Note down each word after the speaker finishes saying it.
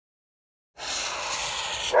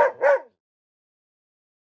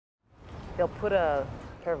They'll put a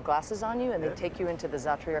pair of glasses on you and they take you into the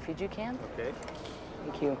Zatri refugee camp. Okay.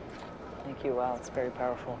 Thank you. Thank you. Wow, it's very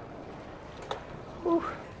powerful. Whew.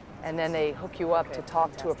 And then they hook you up to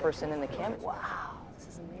talk to a person in the camp. Wow, this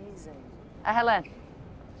is amazing. Ahlan,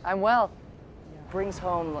 I'm well. Brings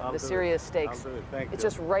home the serious stakes. It's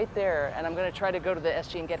just right there, and I'm going to try to go to the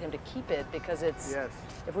SG and get him to keep it because it's. Yes.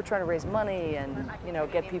 If we're trying to raise money and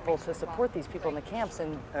get people to support these people in the camps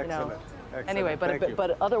and Excellent. Anyway,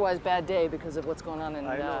 but otherwise bad day because of what's going on in.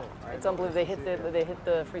 It's unbelievable. They hit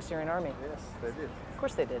the Free Syrian Army. Yes, they did. Of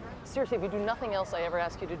course they did. Seriously, if you do nothing else I ever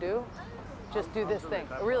ask you to do, just do this thing.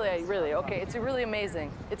 Really, okay. It's really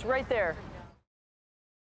amazing. It's right there.